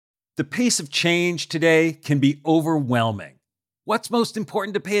The pace of change today can be overwhelming. What's most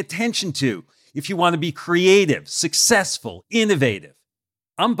important to pay attention to if you want to be creative, successful, innovative?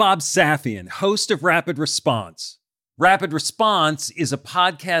 I'm Bob Safian, host of Rapid Response. Rapid Response is a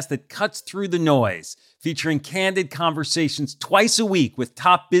podcast that cuts through the noise, featuring candid conversations twice a week with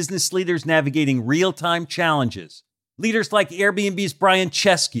top business leaders navigating real-time challenges. Leaders like Airbnb's Brian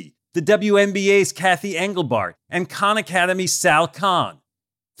Chesky, the WNBA's Kathy Engelbart, and Khan Academy's Sal Khan.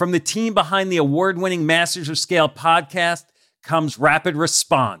 From the team behind the award-winning Masters of Scale podcast comes Rapid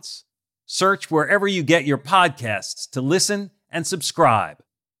Response. Search wherever you get your podcasts to listen and subscribe.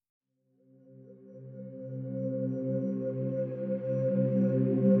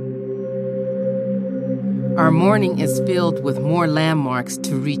 Our morning is filled with more landmarks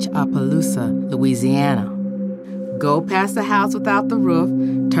to reach Opelousas, Louisiana. Go past the house without the roof,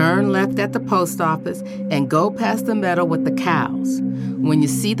 turn left at the post office, and go past the meadow with the cows. When you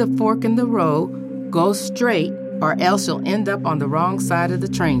see the fork in the road, go straight, or else you'll end up on the wrong side of the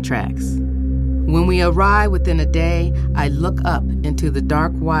train tracks. When we arrive within a day, I look up into the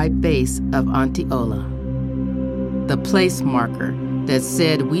dark, wide base of Antiola, the place marker that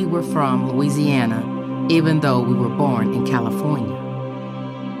said we were from Louisiana, even though we were born in California.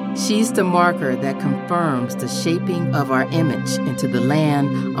 She's the marker that confirms the shaping of our image into the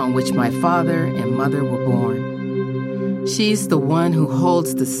land on which my father and mother were born. She's the one who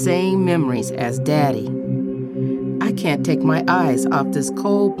holds the same memories as Daddy. I can't take my eyes off this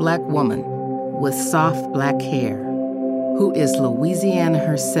cold black woman with soft black hair, who is Louisiana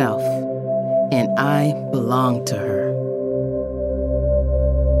herself, and I belong to her.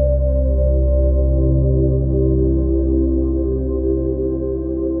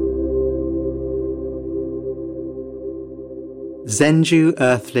 Zenju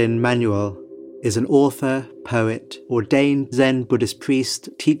Earthlyn Manuel is an author, poet, ordained Zen Buddhist priest,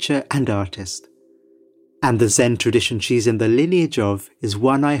 teacher, and artist. And the Zen tradition she's in the lineage of is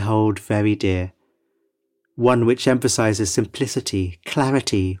one I hold very dear. One which emphasizes simplicity,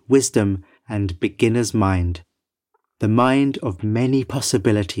 clarity, wisdom, and beginner's mind. The mind of many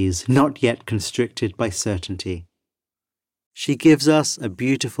possibilities not yet constricted by certainty. She gives us a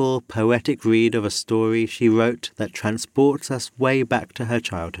beautiful, poetic read of a story she wrote that transports us way back to her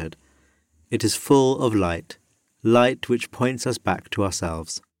childhood. It is full of light, light which points us back to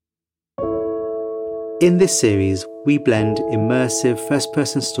ourselves. In this series, we blend immersive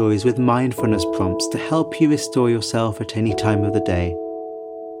first-person stories with mindfulness prompts to help you restore yourself at any time of the day.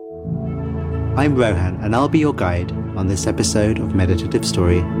 I'm Rohan, and I'll be your guide on this episode of Meditative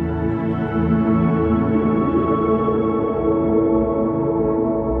Story.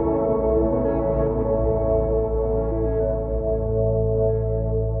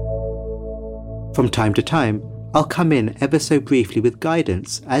 From time to time, I'll come in ever so briefly with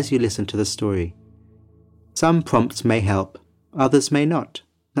guidance as you listen to the story. Some prompts may help, others may not.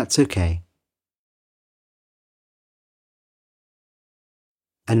 That's okay.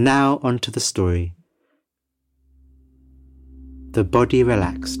 And now onto the story. The body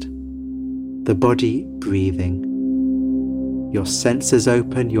relaxed. The body breathing. Your senses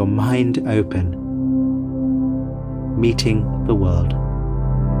open, your mind open. Meeting the world.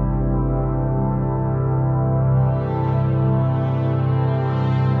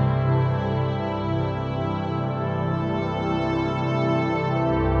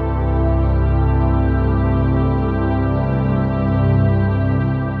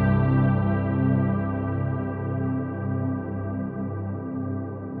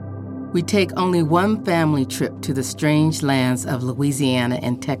 We take only one family trip to the strange lands of Louisiana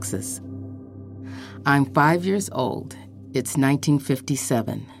and Texas. I'm 5 years old. It's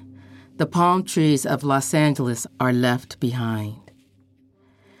 1957. The palm trees of Los Angeles are left behind.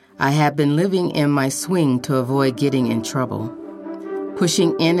 I have been living in my swing to avoid getting in trouble,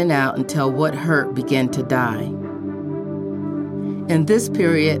 pushing in and out until what hurt began to die. In this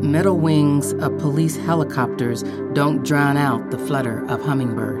period, metal wings of police helicopters don't drown out the flutter of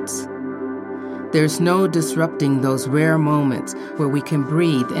hummingbirds. There's no disrupting those rare moments where we can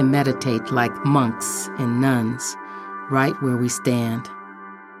breathe and meditate like monks and nuns, right where we stand.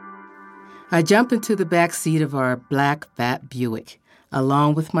 I jump into the back seat of our black, fat Buick,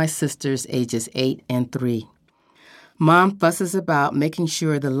 along with my sisters ages 8 and 3. Mom fusses about making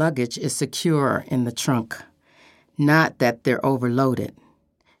sure the luggage is secure in the trunk. Not that they're overloaded.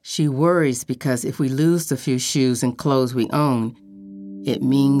 She worries because if we lose the few shoes and clothes we own, it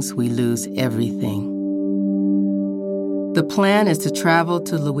means we lose everything. The plan is to travel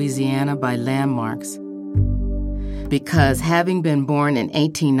to Louisiana by landmarks. Because having been born in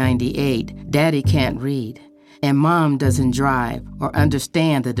 1898, Daddy can't read. and Mom doesn't drive or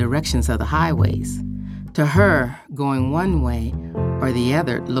understand the directions of the highways. To her, going one way or the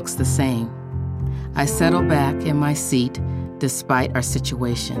other looks the same. I settle back in my seat despite our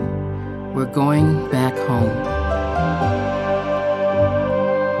situation. We're going back home.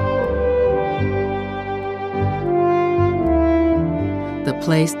 The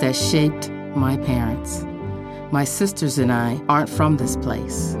place that shaped my parents. My sisters and I aren't from this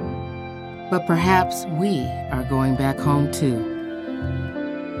place. But perhaps we are going back home too.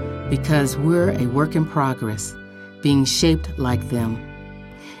 Because we're a work in progress, being shaped like them.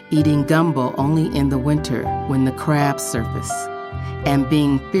 Eating gumbo only in the winter when the crabs surface. And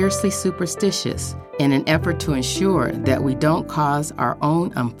being fiercely superstitious in an effort to ensure that we don't cause our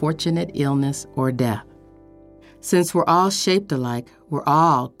own unfortunate illness or death. Since we're all shaped alike, we're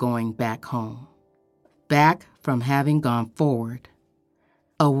all going back home. Back from having gone forward.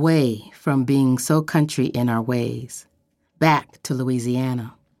 Away from being so country in our ways. Back to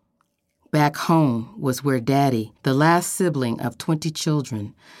Louisiana. Back home was where Daddy, the last sibling of 20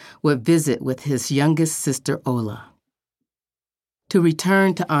 children, would visit with his youngest sister Ola. To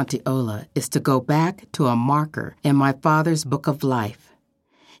return to Auntie Ola is to go back to a marker in my father's book of life.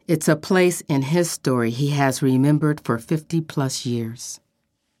 It's a place in his story he has remembered for 50-plus years.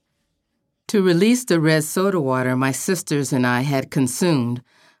 To release the red soda water my sisters and I had consumed,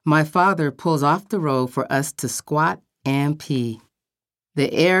 my father pulls off the road for us to squat and pee.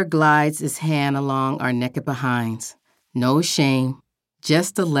 The air glides his hand along our naked behinds. No shame,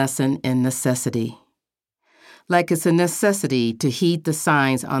 just a lesson in necessity. Like it's a necessity to heed the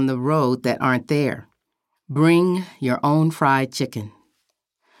signs on the road that aren't there. Bring your own fried chicken.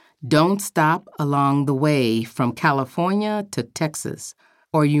 Don't stop along the way from California to Texas,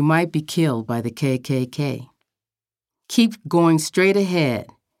 or you might be killed by the KKK. Keep going straight ahead.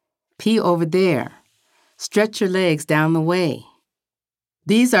 Pee over there. Stretch your legs down the way.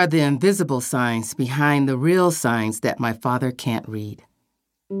 These are the invisible signs behind the real signs that my father can't read.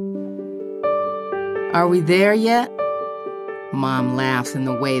 Are we there yet? Mom laughs in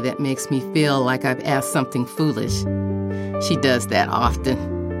the way that makes me feel like I've asked something foolish. She does that often.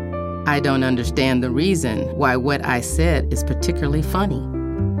 I don't understand the reason why what I said is particularly funny.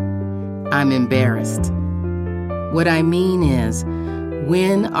 I'm embarrassed. What I mean is,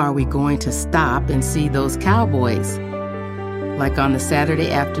 when are we going to stop and see those cowboys? Like on the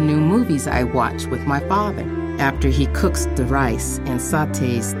Saturday afternoon movies I watch with my father, after he cooks the rice and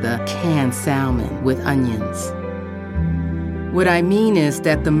sautés the canned salmon with onions. What I mean is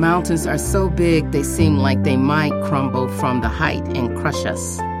that the mountains are so big they seem like they might crumble from the height and crush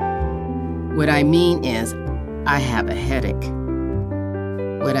us. What I mean is, I have a headache.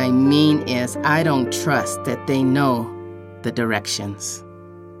 What I mean is, I don't trust that they know the directions.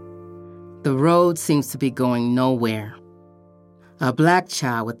 The road seems to be going nowhere. A black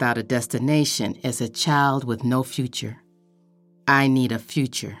child without a destination is a child with no future. I need a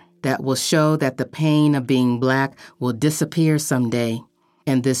future that will show that the pain of being black will disappear someday,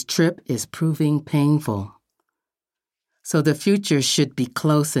 and this trip is proving painful. So the future should be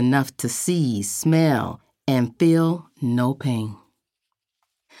close enough to see, smell, and feel no pain.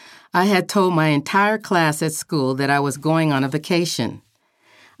 I had told my entire class at school that I was going on a vacation.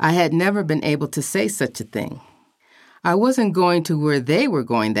 I had never been able to say such a thing. I wasn't going to where they were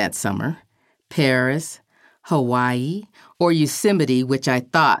going that summer, Paris, Hawaii, or Yosemite, which I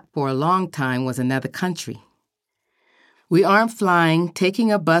thought for a long time was another country. We aren't flying,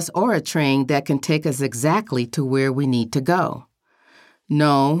 taking a bus or a train that can take us exactly to where we need to go.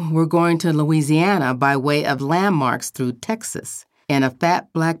 No, we're going to Louisiana by way of landmarks through Texas and a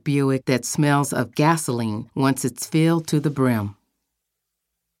fat black Buick that smells of gasoline once it's filled to the brim.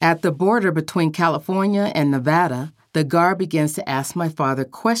 At the border between California and Nevada, the guard begins to ask my father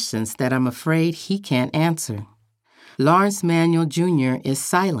questions that I'm afraid he can't answer. Lawrence Manuel Jr. is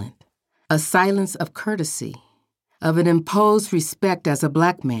silent, a silence of courtesy, of an imposed respect as a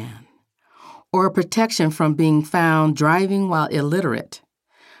black man, or a protection from being found driving while illiterate,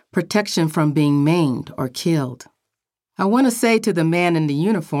 protection from being maimed or killed. I want to say to the man in the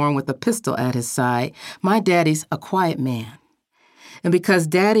uniform with a pistol at his side, my daddy's a quiet man. And because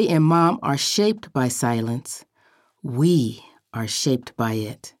Daddy and Mom are shaped by silence, we are shaped by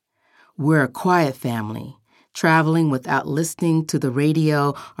it. We're a quiet family, traveling without listening to the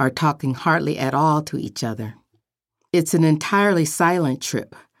radio or talking hardly at all to each other. It's an entirely silent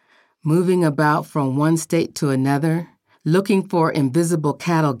trip, moving about from one state to another, looking for invisible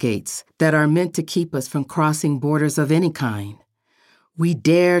cattle gates that are meant to keep us from crossing borders of any kind. We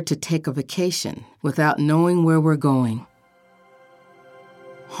dare to take a vacation without knowing where we're going.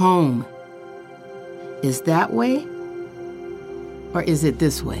 Home. is that way? Or is it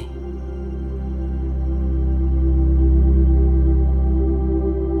this way?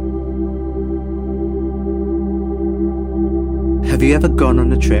 Have you ever gone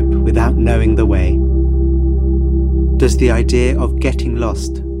on a trip without knowing the way? Does the idea of getting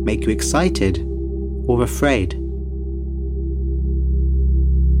lost make you excited or afraid?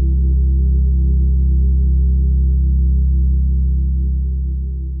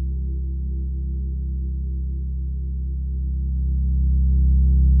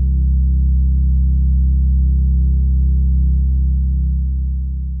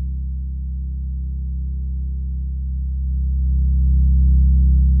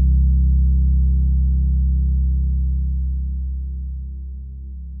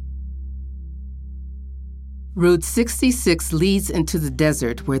 Route 66 leads into the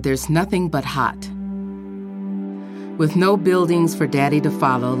desert where there's nothing but hot. With no buildings for Daddy to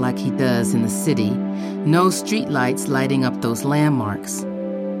follow like he does in the city, no streetlights lighting up those landmarks.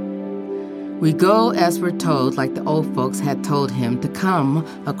 We go as we're told, like the old folks had told him to come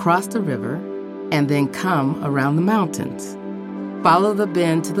across the river and then come around the mountains. Follow the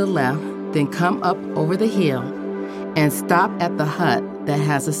bend to the left, then come up over the hill and stop at the hut that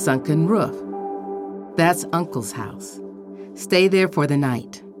has a sunken roof. That's Uncle's house. Stay there for the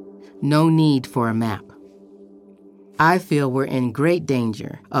night. No need for a map. I feel we're in great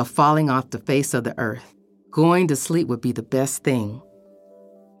danger of falling off the face of the earth. Going to sleep would be the best thing.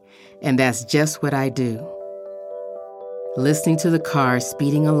 And that's just what I do. Listening to the cars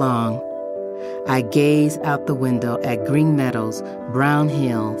speeding along, I gaze out the window at green meadows, brown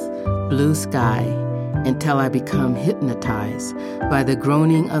hills, blue sky, until I become hypnotized by the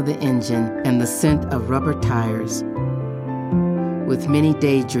groaning of the engine and the scent of rubber tires, with many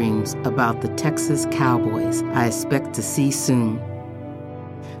daydreams about the Texas cowboys I expect to see soon.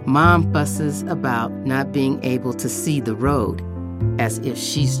 Mom fusses about not being able to see the road, as if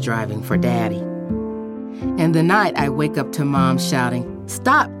she's driving for Daddy. In the night, I wake up to Mom shouting,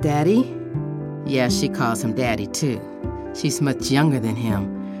 "Stop, Daddy!" Yeah, she calls him Daddy, too. She's much younger than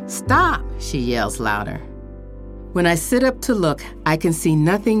him. "Stop!" she yells louder. When I sit up to look, I can see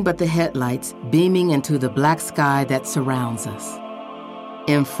nothing but the headlights beaming into the black sky that surrounds us.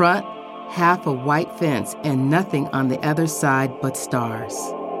 In front, half a white fence and nothing on the other side but stars.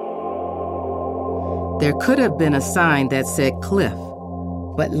 There could have been a sign that said cliff,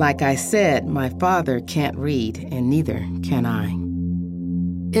 but like I said, my father can't read, and neither can I.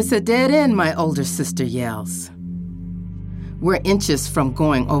 "It's a dead end," my older sister yells. We're inches from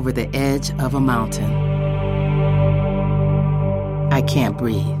going over the edge of a mountain. I can't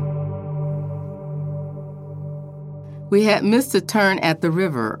breathe. We had missed a turn at the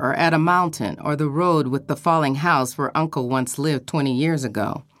river or at a mountain or the road with the falling house where Uncle once lived 20 years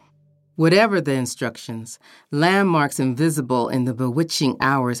ago. Whatever the instructions, landmarks invisible in the bewitching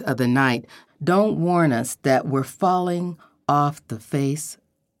hours of the night don't warn us that we're falling off the face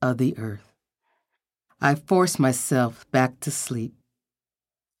of the earth. I force myself back to sleep.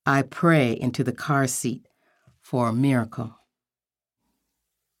 I pray into the car seat for a miracle.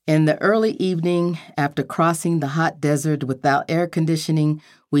 In the early evening, after crossing the hot desert without air conditioning,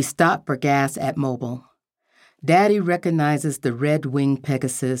 we stop for gas at Mobil. Daddy recognizes the red-winged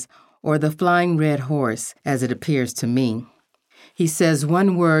Pegasus, or the flying red horse, as it appears to me. He says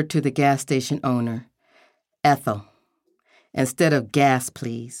one word to the gas station owner, "Ethel," instead of "gas,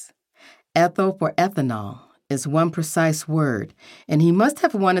 please." Ethyl for ethanol is one precise word, and he must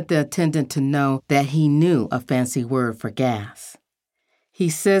have wanted the attendant to know that he knew a fancy word for gas. He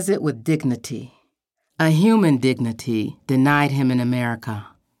says it with dignity, a human dignity denied him in America.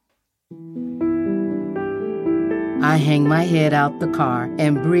 I hang my head out the car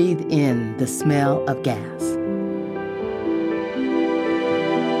and breathe in the smell of gas.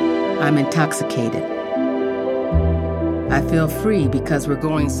 I'm intoxicated. I feel free because we're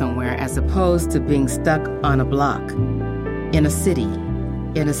going somewhere as opposed to being stuck on a block, in a city,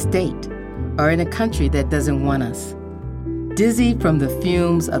 in a state, or in a country that doesn't want us. Dizzy from the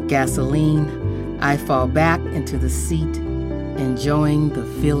fumes of gasoline, I fall back into the seat, enjoying the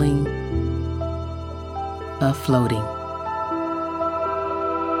feeling of floating.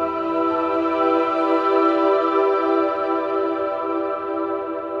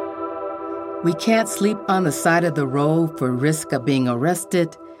 We can't sleep on the side of the road for risk of being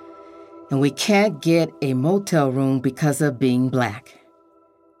arrested, and we can't get a motel room because of being black.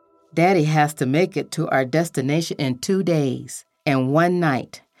 Daddy has to make it to our destination in 2 days and 1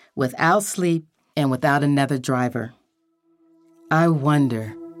 night, without sleep and without another driver. I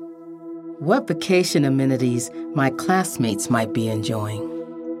wonder what vacation amenities my classmates might be enjoying.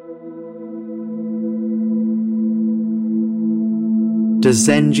 Does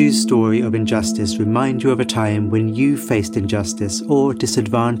Zenju's story of injustice remind you of a time when you faced injustice or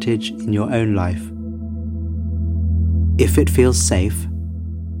disadvantage in your own life? If it feels safe,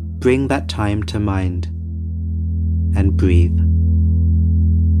 bring that time to mind and breathe.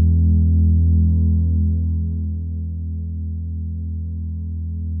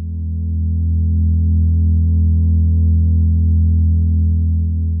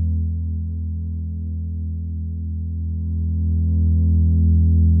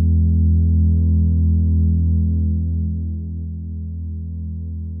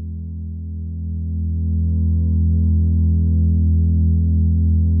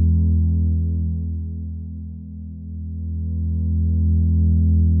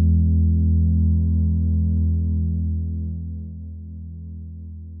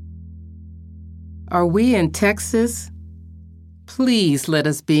 Are we in Texas? Please let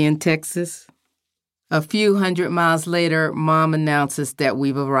us be in Texas. A few hundred miles later, Mom announces that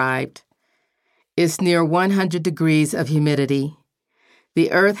we've arrived. It's near 100 degrees of humidity.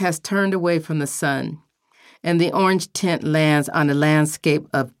 The earth has turned away from the sun, and the orange tint lands on a landscape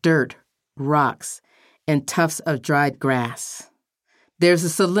of dirt, rocks, and tufts of dried grass. There's a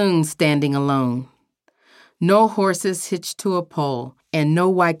saloon standing alone. No horses hitched to a pole, and no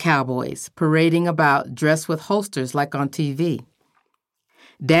white cowboys parading about dressed with holsters like on TV.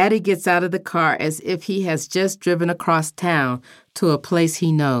 Daddy gets out of the car as if he has just driven across town to a place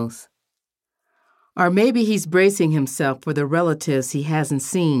he knows. Or maybe he's bracing himself for the relatives he hasn't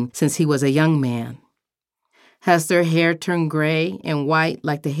seen since he was a young man. Has their hair turned gray and white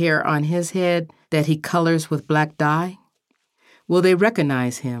like the hair on his head that he colors with black dye? Will they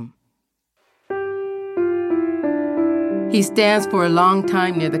recognize him? He stands for a long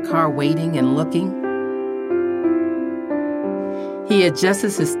time near the car waiting and looking. He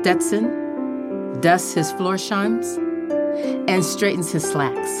adjusts his Stetson, dusts his Florsheim's, and straightens his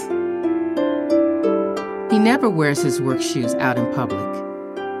slacks. He never wears his work shoes out in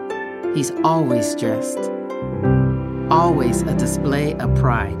public. He's always dressed, always a display of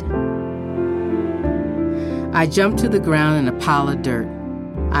pride. I jumped to the ground in a pile of dirt.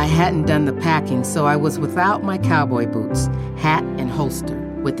 I hadn't done the packing, so I was without my cowboy boots, hat, and holster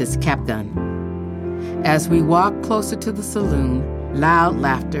with his cap gun. As we walked closer to the saloon, loud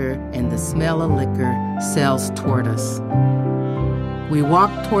laughter and the smell of liquor sails toward us. We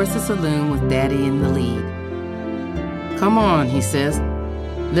walked towards the saloon with Daddy in the lead. "Come on," he says.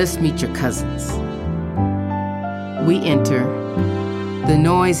 "Let's meet your cousins." We enter. The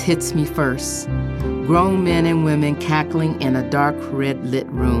noise hits me first. Grown men and women cackling in a dark red-lit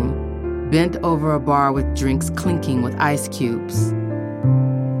room, bent over a bar with drinks clinking with ice cubes.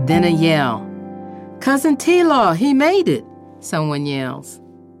 Then a yell. "Cousin T-Law, he made it," someone yells.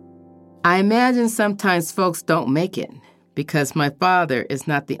 I imagine sometimes folks don't make it because my father is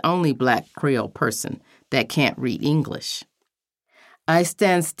not the only Black Creole person that can't read English. I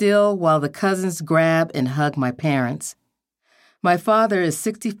stand still while the cousins grab and hug my parents. My father is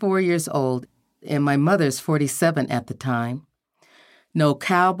 64 years old and my mother's 47 at the time. No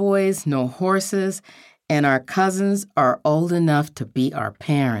cowboys, no horses, and our cousins are old enough to be our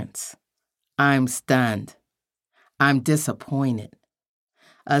parents. I'm stunned. I'm disappointed.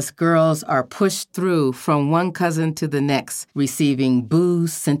 Us girls are pushed through from one cousin to the next, receiving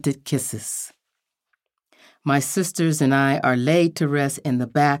booze-scented kisses. My sisters and I are laid to rest in the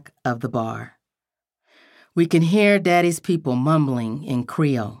back of the bar. We can hear Daddy's people mumbling in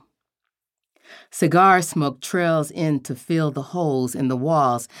Creole. Cigar smoke trails in to fill the holes in the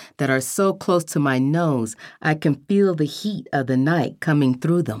walls that are so close to my nose I can feel the heat of the night coming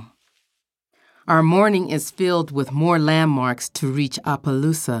through them. Our morning is filled with more landmarks to reach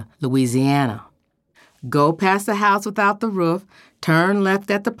Opelousas, Louisiana. Go past the house without the roof, turn left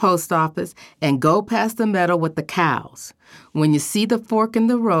at the post office, and go past the meadow with the cows. When you see the fork in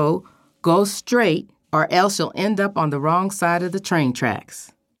the road, go straight or else you'll end up on the wrong side of the train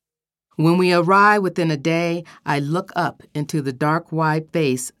tracks. When we arrive within a day, I look up into the dark, wide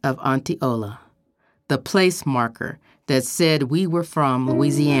face of Auntie Ola, the place marker that said we were from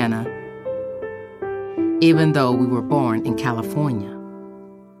Louisiana, even though we were born in California.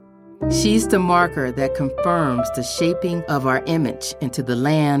 She's the marker that confirms the shaping of our image into the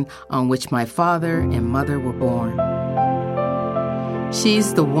land on which my father and mother were born.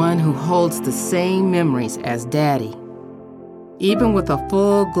 She's the one who holds the same memories as Daddy. Even with a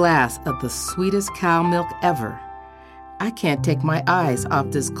full glass of the sweetest cow milk ever, I can't take my eyes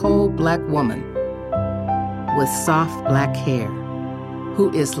off this cold Black woman with soft black hair, who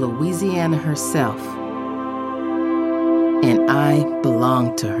is Louisiana herself, and I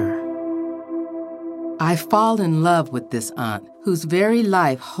belong to her. I fall in love with this aunt, whose very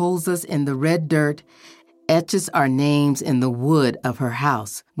life holds us in the red dirt, etches our names in the wood of her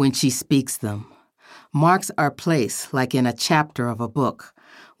house when she speaks them, marks our place like in a chapter of a book,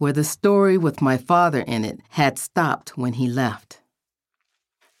 where the story with my father in it had stopped when he left.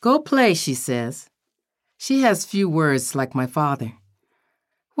 "Go play," she says. She has few words like my father.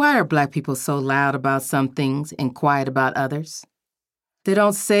 Why are black people so loud about some things and quiet about others? They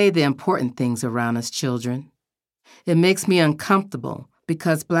don't say the important things around us children. It makes me uncomfortable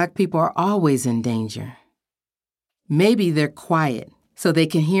because black people are always in danger. Maybe they're quiet so they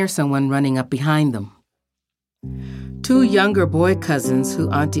can hear someone running up behind them. 2 younger boy cousins who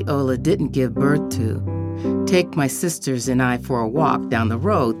Auntie Ola didn't give birth to take my sisters and I for a walk down the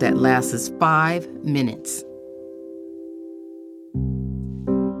road that lasts 5 minutes.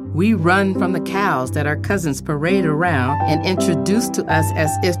 We run from the cows that our cousins parade around and introduce to us as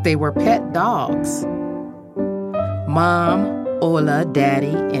if they were pet dogs. Mom, Ola,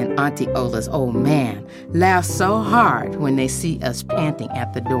 Daddy, and Auntie Ola's old man laugh so hard when they see us panting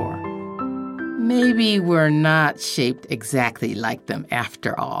at the door. Maybe we're not shaped exactly like them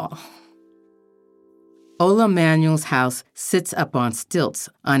after all. Ola Manuel's house sits up on stilts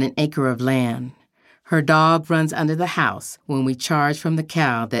on an acre of land. Her dog runs under the house when we charge from the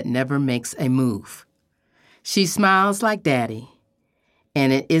cow that never makes a move. She smiles like Daddy,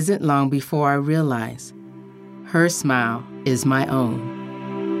 and it isn't long before I realize her smile is my own.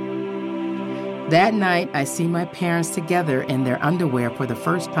 That night, I see my parents together in their underwear for the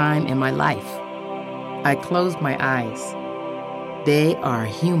first time in my life. I close my eyes. They are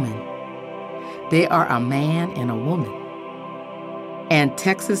human. They are a man and a woman. And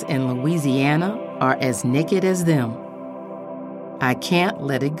Texas and Louisiana are as naked as them. I can't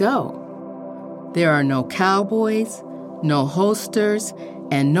let it go. There are no cowboys, no holsters,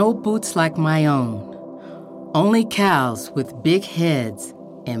 and no boots like my own. Only cows with big heads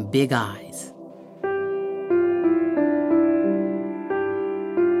and big eyes.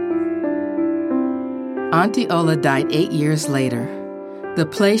 Auntie Ola died 8 years later. The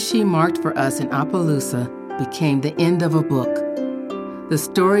place she marked for us in Opelousas became the end of a book. The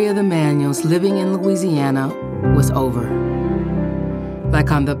story of the Manuels living in Louisiana was over.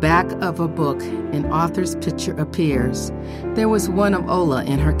 Like on the back of a book, an author's picture appears. There was one of Ola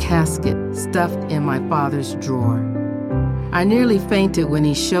in her casket, stuffed in my father's drawer. I nearly fainted when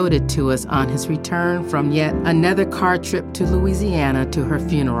he showed it to us on his return from yet another car trip to Louisiana to her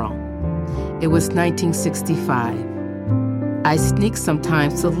funeral. It was 1965. I sneaked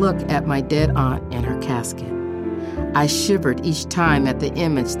sometimes to look at my dead aunt and her casket. I shivered each time at the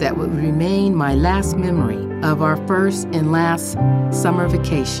image that would remain my last memory of our first and last summer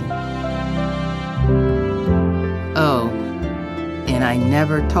vacation. Oh, and I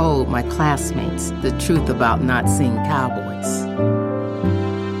never told my classmates the truth about not seeing cowboys.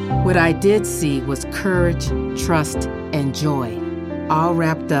 What I did see was courage, trust, and joy, all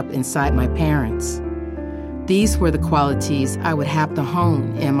wrapped up inside my parents. These were the qualities I would have to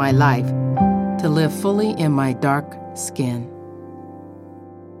hone in my life to live fully in my dark skin.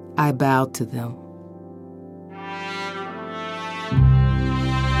 I bowed to them.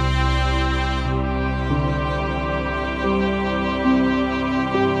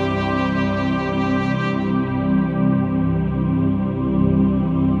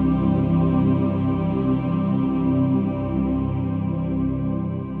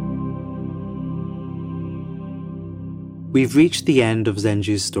 We've reached the end of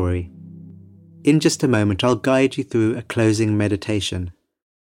Zenju's story. In just a moment, I'll guide you through a closing meditation.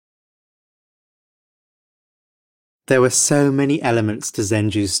 There were so many elements to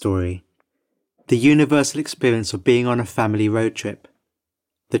Zenju's story. The universal experience of being on a family road trip.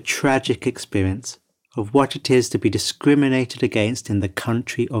 The tragic experience of what it is to be discriminated against in the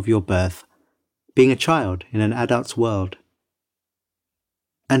country of your birth. Being a child in an adult's world.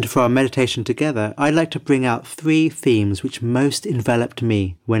 And for our meditation together, I'd like to bring out 3 themes which most enveloped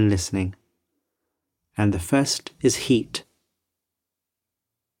me when listening. And the first is heat.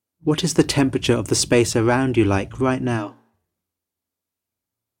 What is the temperature of the space around you like right now?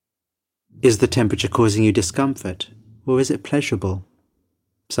 Is the temperature causing you discomfort, or is it pleasurable?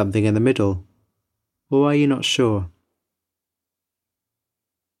 Something in the middle? Or are you not sure?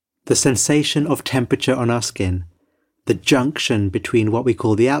 The sensation of temperature on our skin, the junction between what we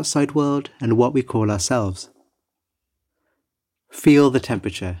call the outside world and what we call ourselves. Feel the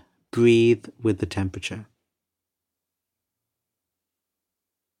temperature. Breathe with the temperature.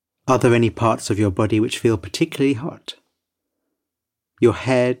 Are there any parts of your body which feel particularly hot? Your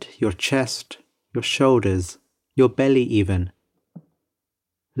head, your chest, your shoulders, your belly even.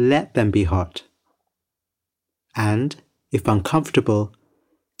 Let them be hot. And, if uncomfortable,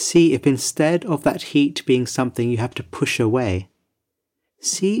 see if instead of that heat being something you have to push away,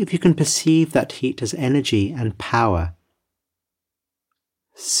 see if you can perceive that heat as energy and power,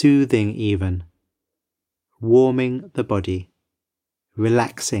 soothing even, warming the body,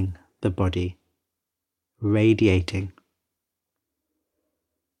 relaxing the body, radiating.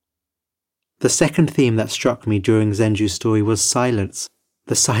 The second theme that struck me during Zenju's story was silence,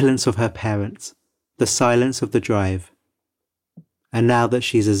 the silence of her parents, the silence of the drive. And now that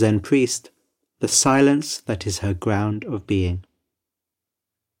she's a Zen priest, the silence that is her ground of being.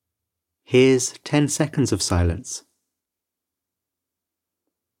 Here's 10 seconds of silence.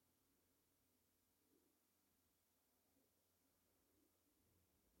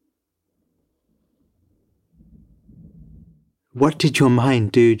 What did your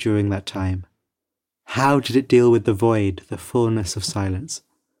mind do during that time? How did it deal with the void, the fullness of silence?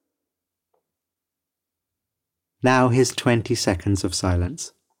 Now here's 20 seconds of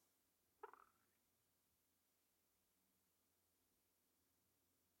silence.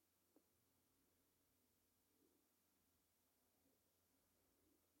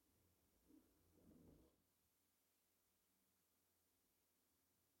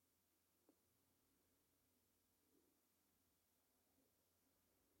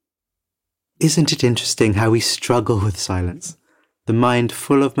 Isn't it interesting how we struggle with silence? The mind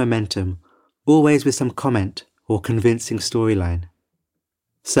full of momentum, always with some comment or convincing storyline.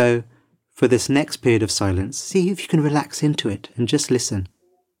 So, for this next period of silence, see if you can relax into it and just listen.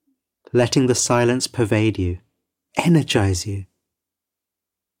 Letting the silence pervade you, energize you.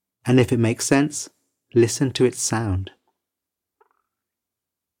 And if it makes sense, listen to its sound.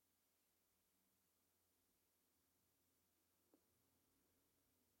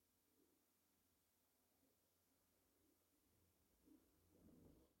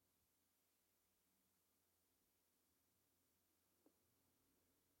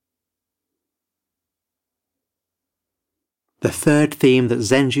 The third theme that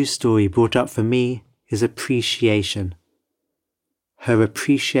Zenju's story brought up for me is appreciation. Her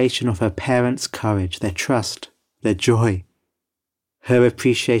appreciation of her parents' courage, their trust, their joy. Her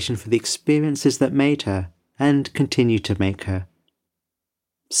appreciation for the experiences that made her and continue to make her.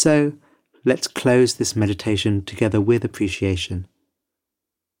 So, let's close this meditation together with appreciation.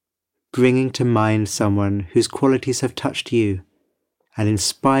 Bringing to mind someone whose qualities have touched you and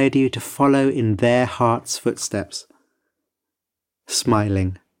inspired you to follow in their heart's footsteps.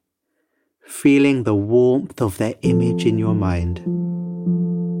 Smiling, feeling the warmth of their image in your mind,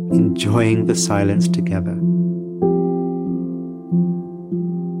 enjoying the silence together.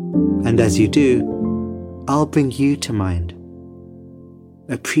 And as you do, I'll bring you to mind,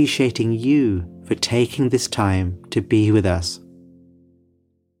 appreciating you for taking this time to be with us.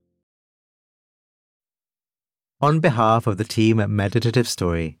 On behalf of the team at Meditative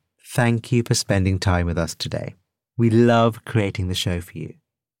Story, thank you for spending time with us today. We love creating the show for you.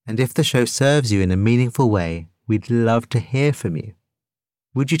 And if the show serves you in a meaningful way, we'd love to hear from you.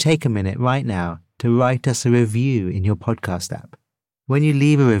 Would you take a minute right now to write us a review in your podcast app? When you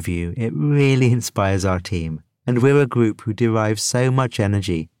leave a review, it really inspires our team, and we're a group who derive so much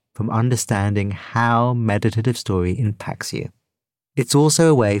energy from understanding how Meditative Story impacts you. It's also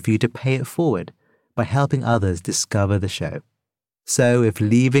a way for you to pay it forward by helping others discover the show. So if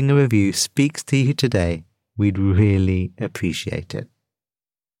leaving a review speaks to you today, we'd really appreciate it.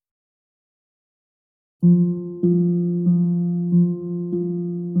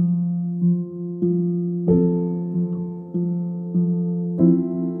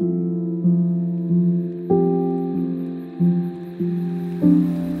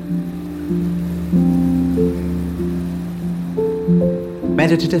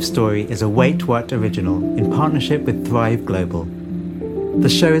 Meditative Story is a Wait What original in partnership with Thrive Global. The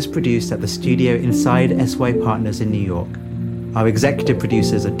show is produced at the studio inside SY Partners in New York. Our executive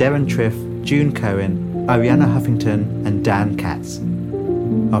producers are Darren Triff, June Cohen, Ariana Huffington, and Dan Katz.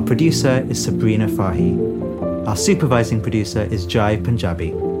 Our producer is Sabrina Fahi. Our supervising producer is Jai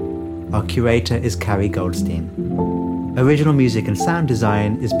Punjabi. Our curator is Carrie Goldstein. Original music and sound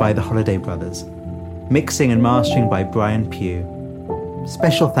design is by the Holiday Brothers. Mixing and mastering by Brian Pugh.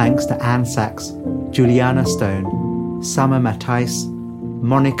 Special thanks to Anne Sachs, Juliana Stone, Summer Matthijs,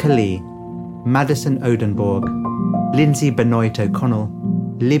 Monica Lee, Madison Odenborg, Lindsay Benoit O'Connell,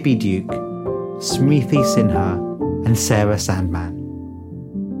 Libby Duke, Smriti Sinha, and Sarah Sandman.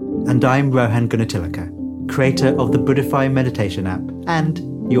 And I'm Rohan Gunatilaka, creator of the Buddhify meditation app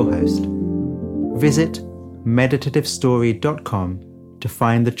and your host. Visit meditativestory.com to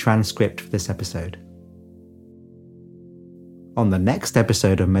find the transcript for this episode. On the next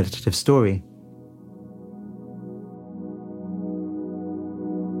episode of Meditative Story,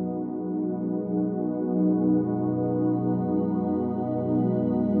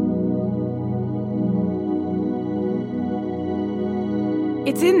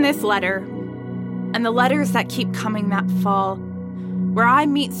 It's in this letter, and the letters that keep coming that fall, where I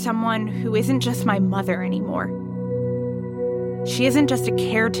meet someone who isn't just my mother anymore. She isn't just a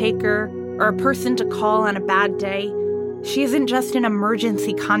caretaker or a person to call on a bad day. She isn't just an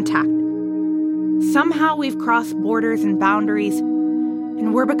emergency contact. Somehow we've crossed borders and boundaries,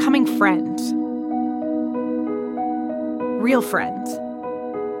 and we're becoming friends. Real friends.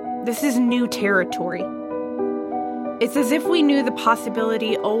 This is new territory. It's as if we knew the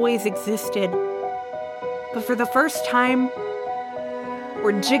possibility always existed, but for the first time,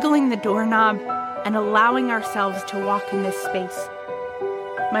 we're jiggling the doorknob and allowing ourselves to walk in this space.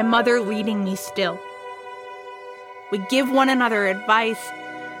 My mother leading me still. We give one another advice,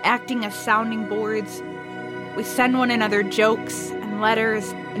 acting as sounding boards. We send one another jokes and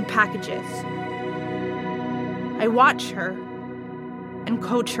letters and packages. I watch her and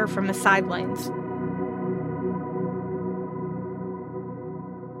coach her from the sidelines.